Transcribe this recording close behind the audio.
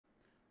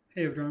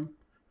Hey everyone,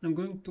 I'm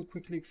going to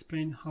quickly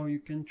explain how you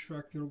can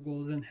track your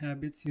goals and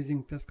habits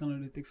using task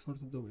analytics for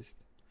Todoist.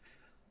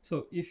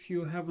 So if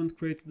you haven't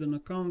created an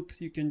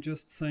account, you can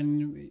just sign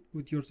in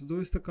with your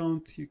Todoist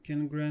account. You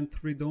can grant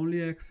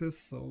read-only access,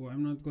 so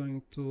I'm not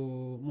going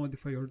to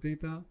modify your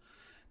data.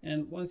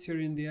 And once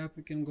you're in the app,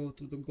 you can go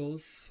to the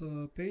goals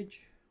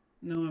page.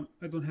 Now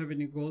I don't have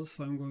any goals,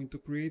 so I'm going to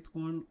create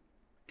one.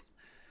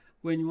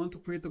 When you want to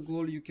create a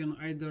goal, you can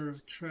either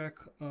track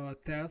a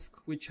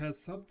task which has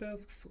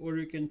subtasks, or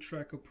you can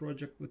track a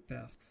project with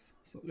tasks.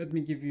 So let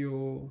me give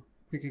you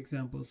a quick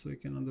example so you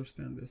can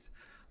understand this.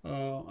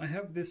 I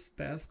have this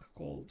task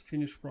called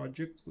finish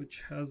project,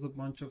 which has a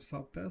bunch of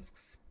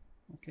subtasks.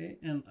 Okay,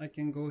 and I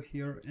can go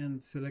here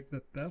and select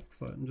that task.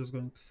 So I'm just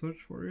going to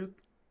search for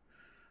it.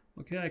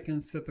 Okay, I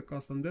can set a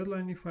custom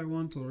deadline if I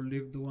want, or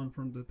leave the one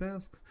from the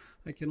task.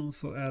 I can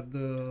also add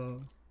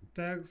the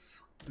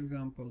tags, for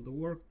example, the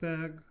work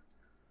tag.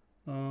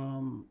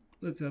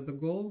 Let's add the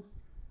goal,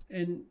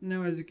 and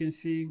now as you can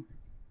see,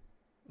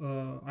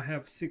 I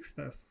have 6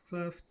 tasks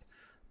left,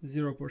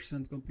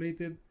 0%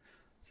 completed.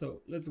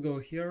 So let's go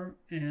here,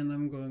 and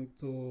I'm going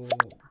to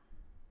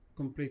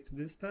complete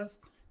this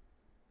task.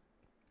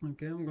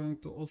 Okay, I'm going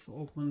to also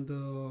open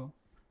the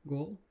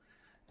goal,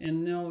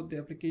 and now the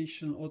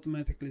application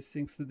automatically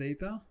syncs the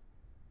data.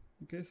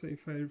 Okay, so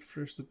if I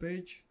refresh the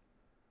page,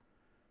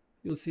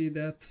 you'll see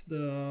that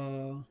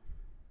the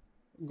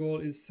goal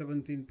is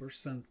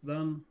 17%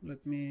 done.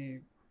 Let me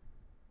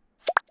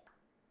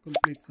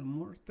complete some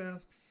more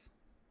tasks.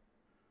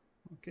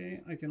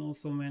 Okay, I can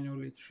also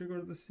manually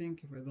trigger the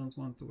sync if I don't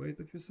want to wait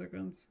a few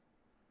seconds.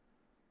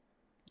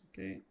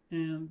 Okay,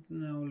 and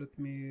now let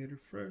me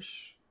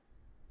refresh.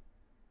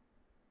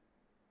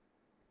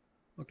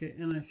 Okay,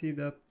 and I see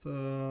that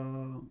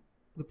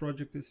the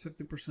project is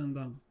 50%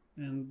 done,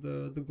 and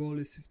the goal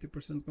is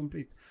 50%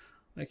 complete.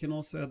 I can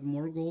also add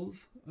more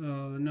goals.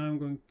 Now I'm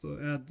going to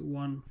add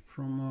one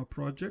from a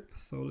project.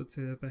 So let's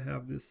say that I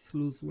have this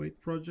lose weight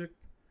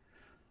project.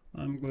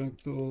 I'm going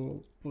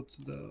to put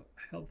the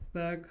health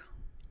tag,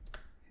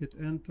 hit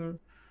enter,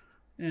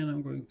 and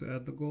I'm going to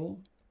add the goal.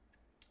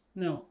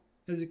 Now,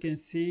 as you can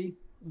see,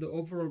 the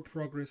overall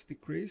progress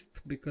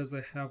decreased because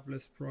I have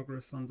less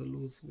progress on the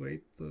lose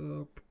weight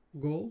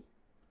goal.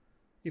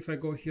 If I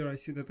go here, I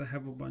see that I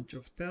have a bunch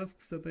of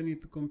tasks that I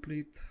need to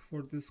complete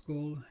for this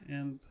goal,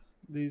 and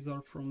these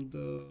are from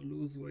the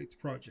lose weight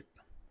project.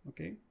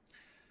 Okay.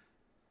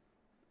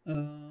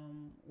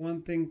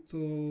 One thing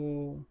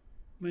to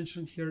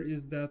mention here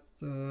is that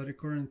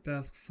recurrent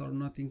tasks are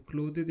not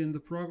included in the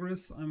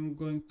progress. I'm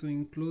going to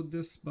include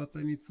this, but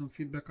I need some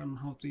feedback on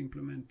how to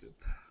implement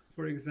it.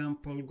 For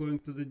example, going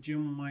to the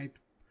gym might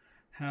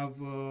have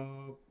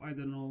I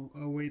don't know,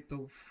 a weight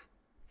of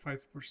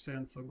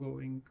 5%, so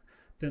going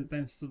 10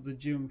 times to the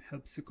gym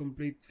helps you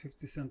complete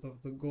 50%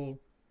 of the goal,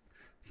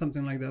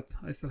 something like that.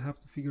 I still have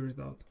to figure it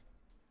out.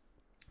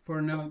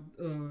 For now,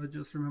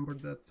 just remember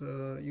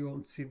that you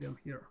won't see them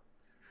here.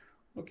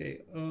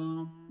 Okay,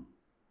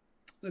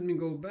 let me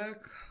go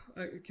back.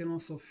 I can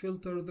also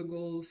filter the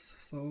goals.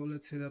 So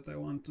let's say that I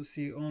want to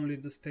see only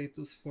the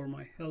status for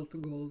my health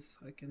goals.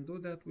 I can do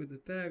that with the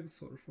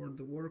tags, or for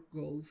the work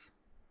goals.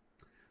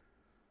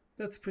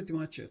 That's pretty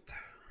much it.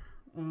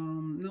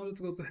 Now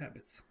let's go to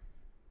habits.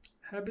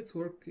 Habits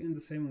work in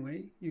the same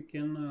way. You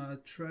can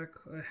track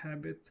a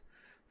habit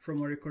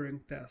from a recurring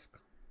task.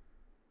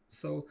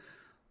 So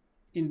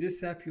in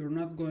this app, you're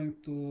not going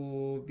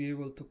to be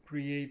able to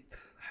create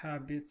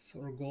habits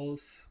or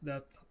goals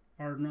that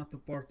are not a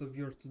part of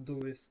your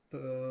Todoist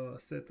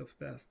set of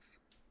tasks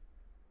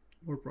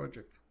or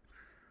projects.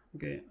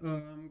 Okay,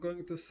 I'm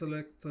going to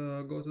select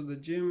go to the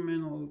gym,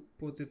 and I'll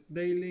put it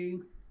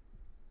daily.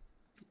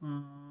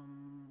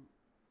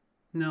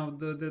 Now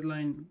the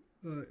deadline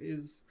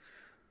is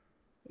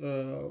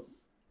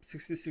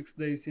 66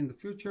 days in the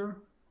future,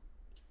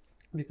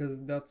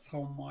 because that's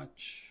how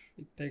much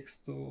it takes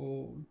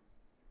to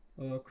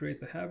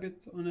create a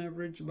habit on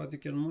average. But you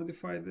can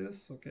modify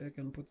this. Okay, I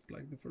can put it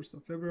like the 1st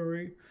of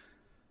February,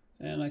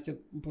 and I can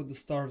put the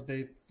start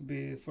date to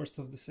be 1st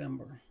of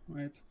December,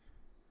 right?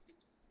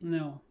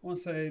 Now,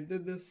 once I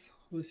did this,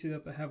 we see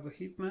that I have a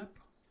heat map,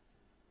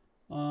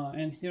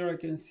 and here I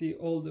can see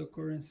all the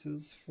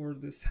occurrences for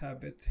this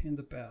habit in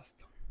the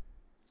past.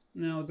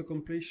 Now, the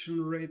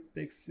completion rate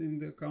takes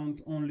into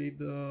account only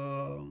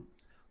the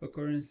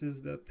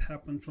occurrences that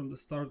happen from the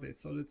start date.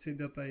 So let's say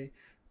that I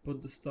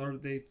put the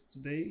start date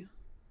today.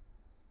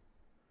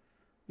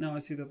 Now I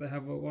see that I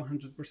have a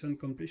 100%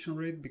 completion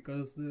rate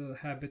because the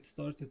habit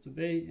started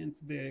today, and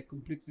today I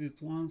completed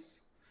it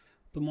once.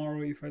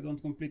 Tomorrow, if I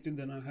don't complete it,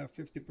 then I'll have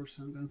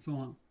 50%, and so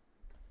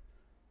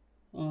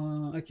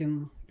on. I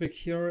can click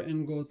here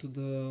and go to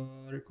the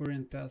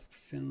recurring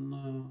tasks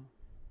in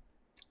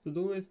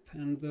Todoist,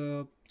 and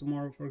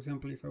tomorrow, for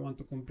example, if I want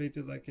to complete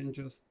it, I can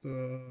just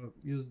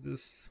use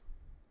this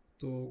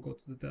to go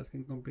to the task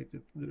and complete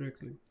it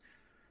directly.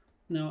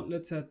 Now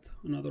let's add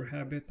another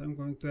habit. I'm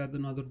going to add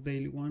another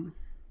daily one.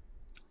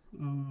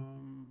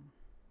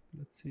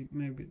 Let's see,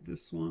 maybe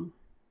this one.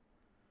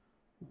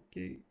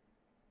 Okay,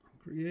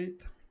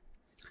 create.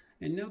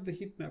 and now the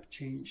heat map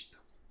changed.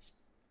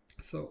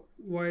 So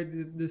why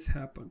did this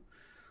happen?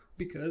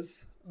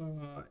 Because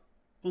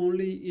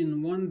only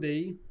in one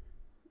day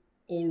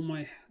all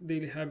my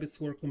daily habits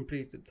were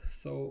completed.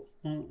 So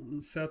on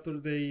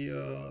Saturday,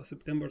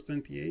 September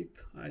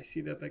 28th, I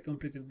see that I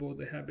completed both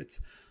the habits,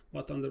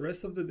 but on the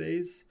rest of the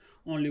days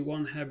only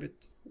one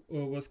habit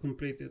was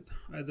completed,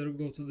 either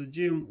go to the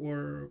gym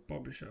or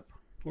publish app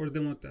or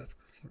demo task,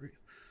 sorry.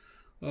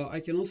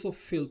 I can also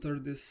filter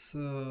this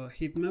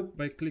heat map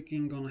by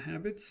clicking on a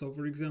habit. So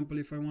for example,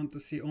 if I want to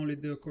see only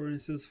the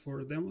occurrences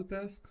for demo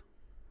task,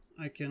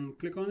 I can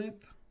click on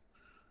it,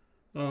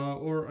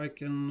 or I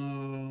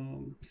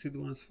can see the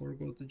ones for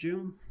go to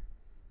gym.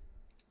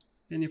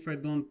 And if I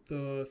don't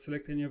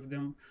select any of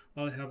them,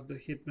 I'll have the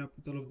heat map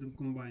with all of them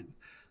combined.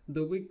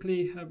 The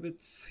weekly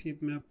habits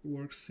heat map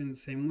works in the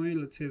same way.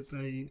 Let's say that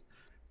I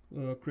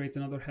create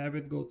another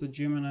habit, go to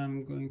gym, and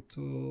I'm going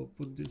to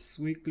put this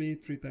weekly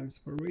 3 times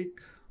per week.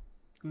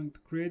 I'm going to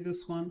create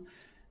this one,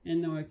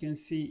 and now I can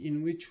see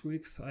in which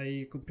weeks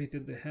I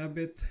completed the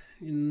habit,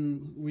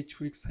 in which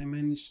weeks I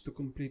managed to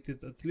complete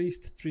it at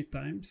least 3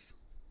 times.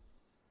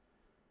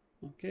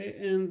 Okay,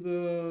 and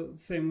the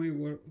same way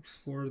works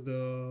for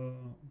the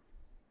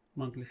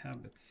monthly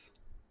habits.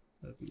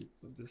 Let me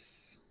put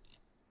this,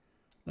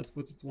 let's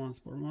put it once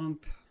per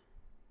month,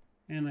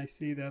 and I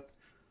see that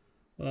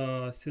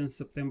since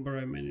September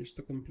I managed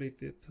to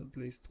complete it at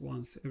least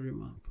once every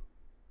month.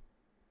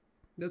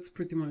 That's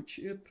pretty much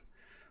it.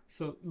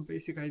 So the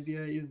basic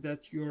idea is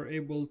that you're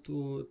able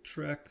to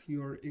track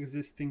your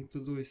existing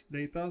Todoist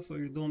data, so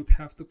you don't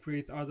have to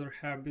create other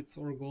habits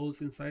or goals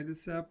inside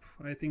this app.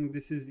 I think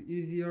this is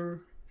easier,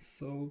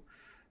 so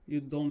you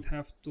don't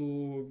have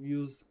to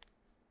use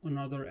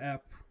another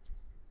app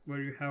where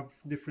you have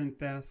different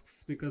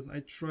tasks, because I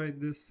tried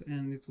this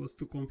and it was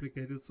too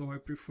complicated, so I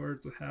prefer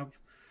to have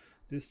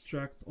this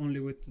tracked only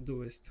with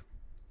Todoist.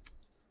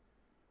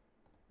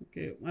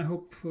 Okay, I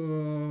hope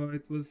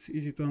it was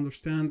easy to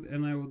understand,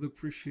 and I would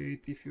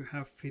appreciate if you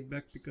have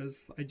feedback,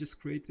 because I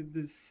just created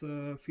these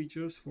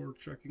features for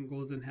tracking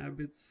goals and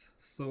habits.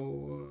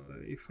 So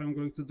if I'm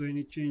going to do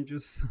any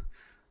changes,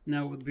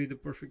 now would be the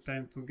perfect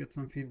time to get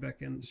some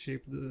feedback and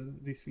shape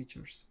these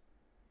features.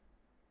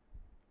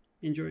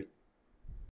 Enjoy.